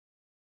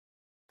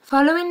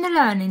Following the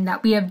learning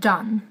that we have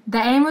done, the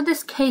aim of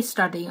this case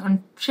study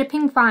on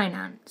shipping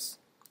finance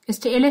is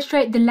to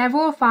illustrate the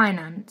level of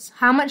finance,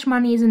 how much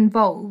money is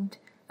involved,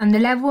 and the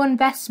level of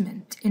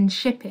investment in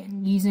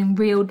shipping using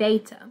real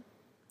data.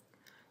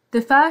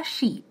 The first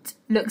sheet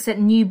looks at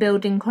new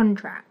building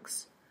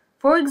contracts.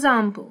 For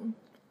example,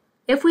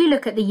 if we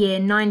look at the year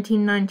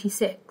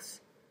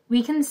 1996,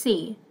 we can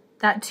see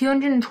that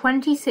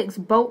 226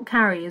 bulk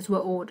carriers were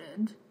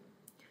ordered.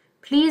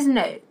 Please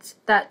note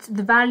that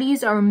the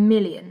values are in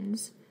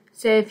millions,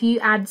 so if you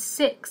add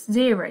 6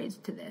 zeros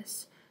to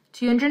this,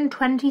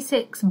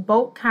 226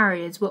 bulk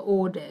carriers were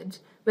ordered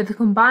with a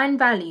combined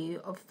value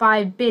of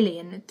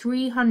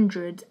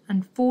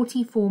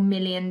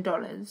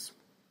 $5,344,000,000.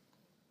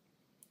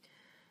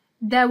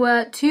 There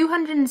were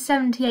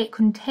 278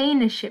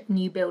 container ship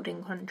new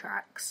building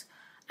contracts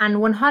and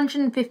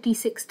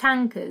 156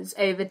 tankers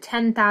over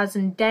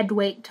 10,000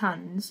 deadweight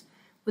tons,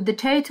 with the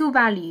total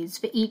values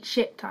for each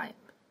ship type.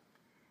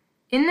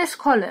 In this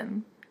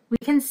column, we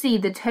can see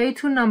the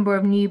total number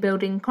of new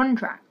building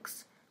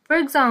contracts. For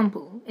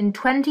example, in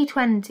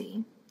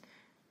 2020,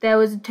 there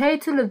was a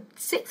total of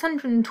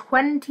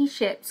 620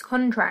 ships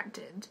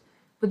contracted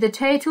with a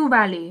total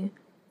value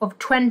of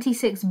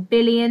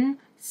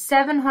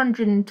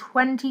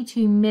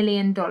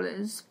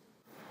 $26,722,000,000.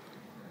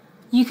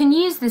 You can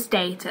use this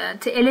data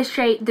to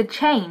illustrate the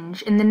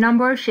change in the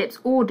number of ships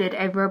ordered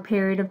over a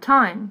period of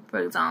time,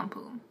 for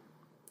example.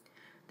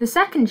 The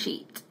second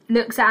sheet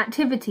looks at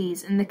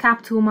activities in the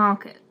capital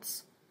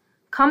markets.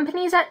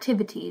 Companies'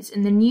 activities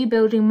in the new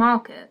building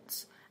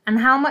markets and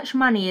how much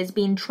money is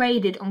being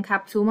traded on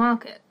capital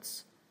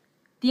markets.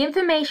 The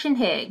information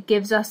here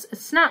gives us a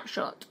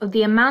snapshot of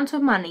the amount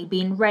of money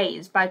being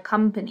raised by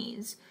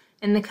companies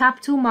in the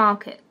capital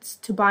markets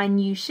to buy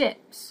new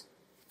ships.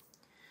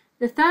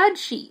 The third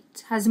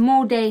sheet has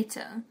more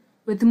data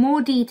with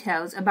more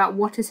details about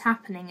what is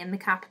happening in the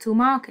capital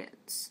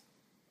markets.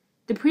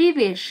 The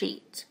previous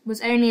sheet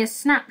was only a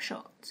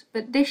snapshot,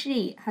 but this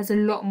sheet has a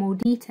lot more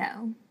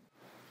detail.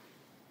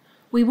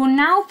 We will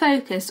now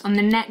focus on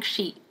the next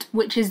sheet,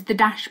 which is the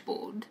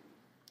dashboard.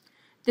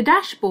 The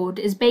dashboard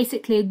is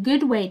basically a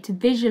good way to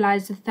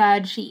visualize the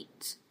third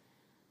sheet.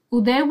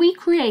 Although we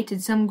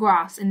created some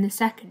graphs in the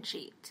second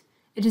sheet,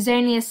 it is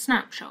only a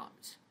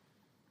snapshot.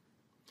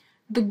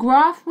 The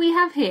graph we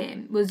have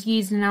here was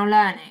used in our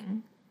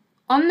learning.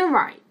 On the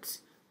right,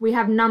 we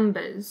have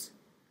numbers.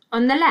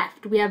 On the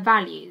left, we have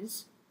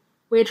values.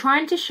 We are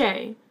trying to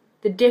show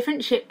the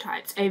different ship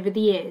types over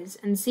the years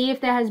and see if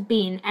there has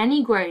been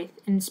any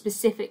growth in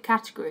specific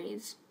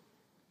categories.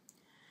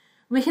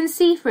 We can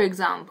see, for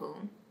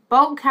example,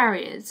 bulk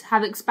carriers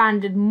have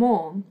expanded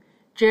more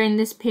during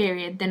this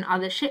period than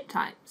other ship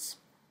types.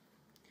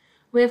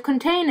 We have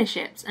container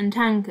ships and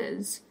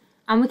tankers,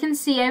 and we can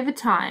see over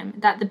time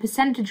that the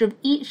percentage of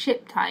each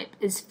ship type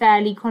is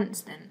fairly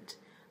constant.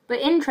 But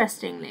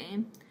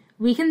interestingly,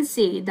 we can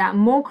see that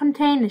more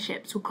container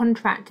ships were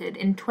contracted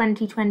in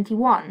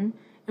 2021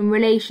 in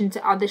relation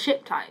to other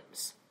ship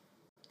types.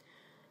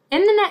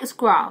 In the next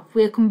graph,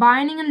 we are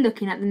combining and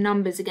looking at the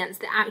numbers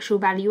against the actual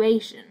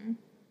valuation.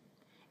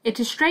 It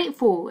is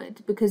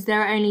straightforward because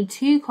there are only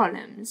 2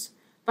 columns,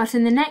 but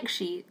in the next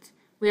sheet,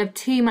 we have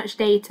too much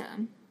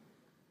data.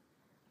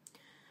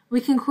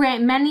 We can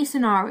create many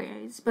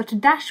scenarios, but a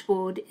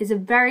dashboard is a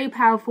very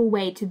powerful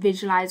way to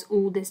visualize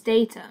all this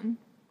data.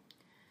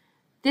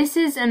 This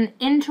is an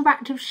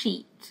interactive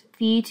sheet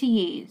for you to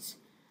use,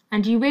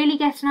 and you really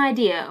get an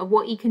idea of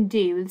what you can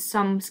do with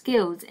some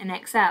skills in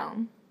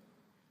Excel.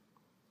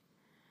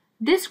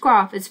 This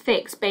graph is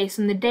fixed based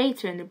on the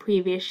data in the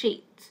previous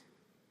sheet.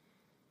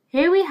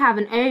 Here we have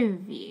an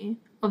overview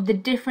of the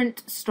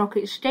different stock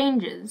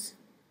exchanges.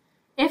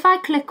 If I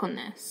click on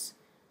this,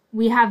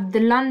 we have the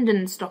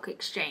London Stock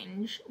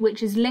Exchange,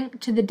 which is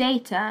linked to the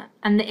data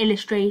and the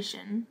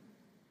illustration.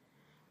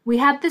 We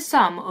have the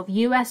sum of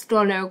US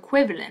dollar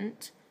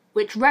equivalent,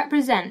 which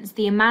represents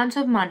the amount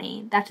of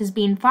money that has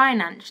been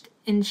financed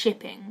in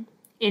shipping,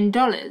 in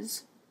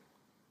dollars.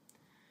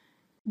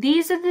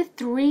 These are the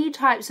 3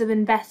 types of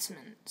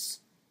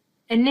investments: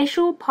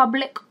 initial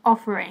public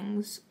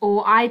offerings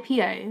or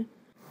IPO,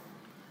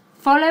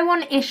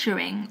 follow-on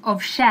issuing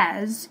of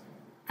shares,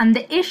 and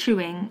the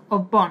issuing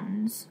of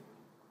bonds,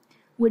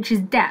 which is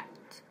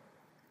debt,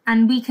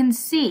 and we can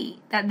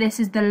see that this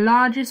is the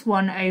largest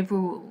one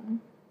overall.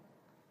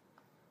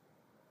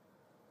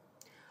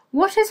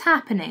 What is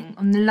happening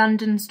on the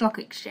London Stock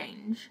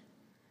Exchange?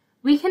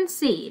 We can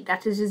see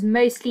that it is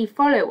mostly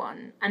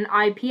follow-on and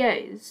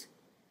IPOs.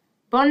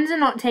 Bonds are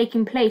not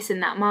taking place in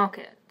that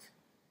market.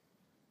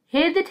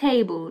 Here the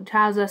table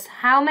tells us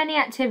how many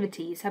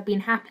activities have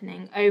been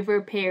happening over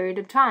a period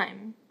of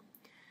time.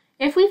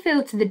 If we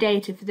filter the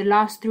data for the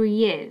last 3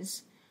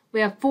 years,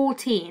 we have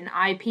 14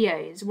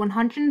 IPOs,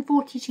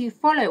 142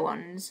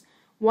 follow-ons,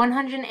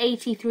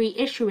 183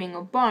 issuing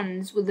of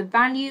bonds with a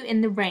value in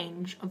the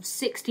range of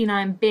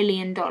 $69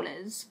 billion,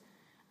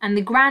 and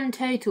the grand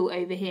total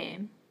over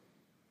here.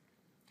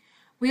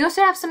 We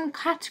also have some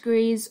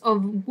categories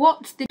of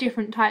what the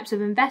different types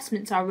of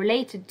investments are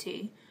related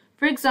to.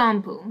 For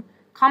example,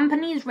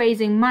 companies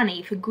raising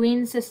money for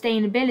green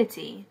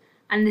sustainability,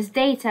 and this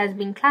data has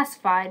been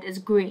classified as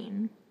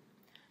green.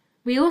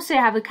 We also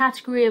have a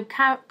category of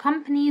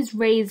companies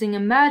raising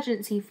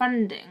emergency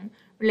funding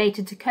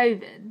related to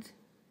COVID.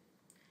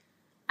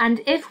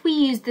 And if we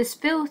use this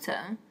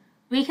filter,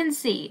 we can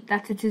see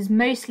that it is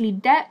mostly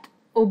debt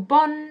or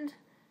bond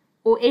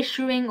or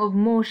issuing of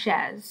more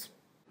shares.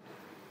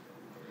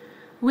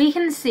 We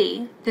can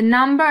see the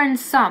number and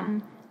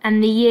sum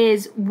and the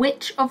years,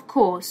 which of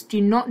course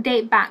do not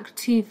date back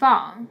too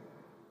far.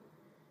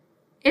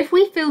 If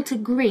we filter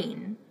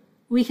green,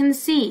 we can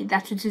see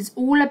that it is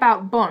all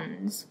about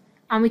bonds,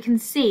 and we can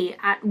see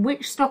at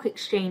which stock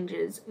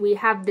exchanges we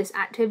have this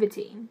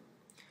activity,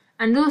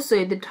 and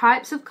also the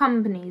types of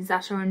companies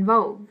that are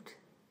involved.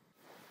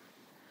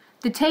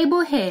 The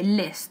table here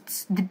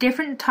lists the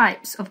different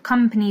types of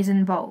companies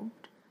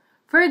involved.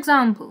 For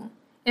example,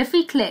 if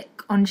we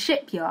click on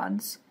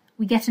shipyards,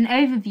 we get an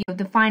overview of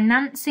the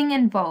financing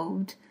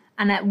involved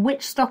and at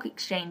which stock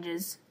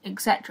exchanges,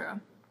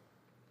 etc.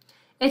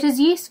 It is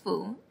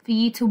useful for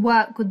you to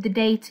work with the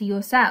data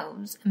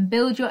yourselves and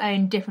build your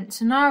own different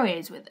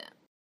scenarios with it.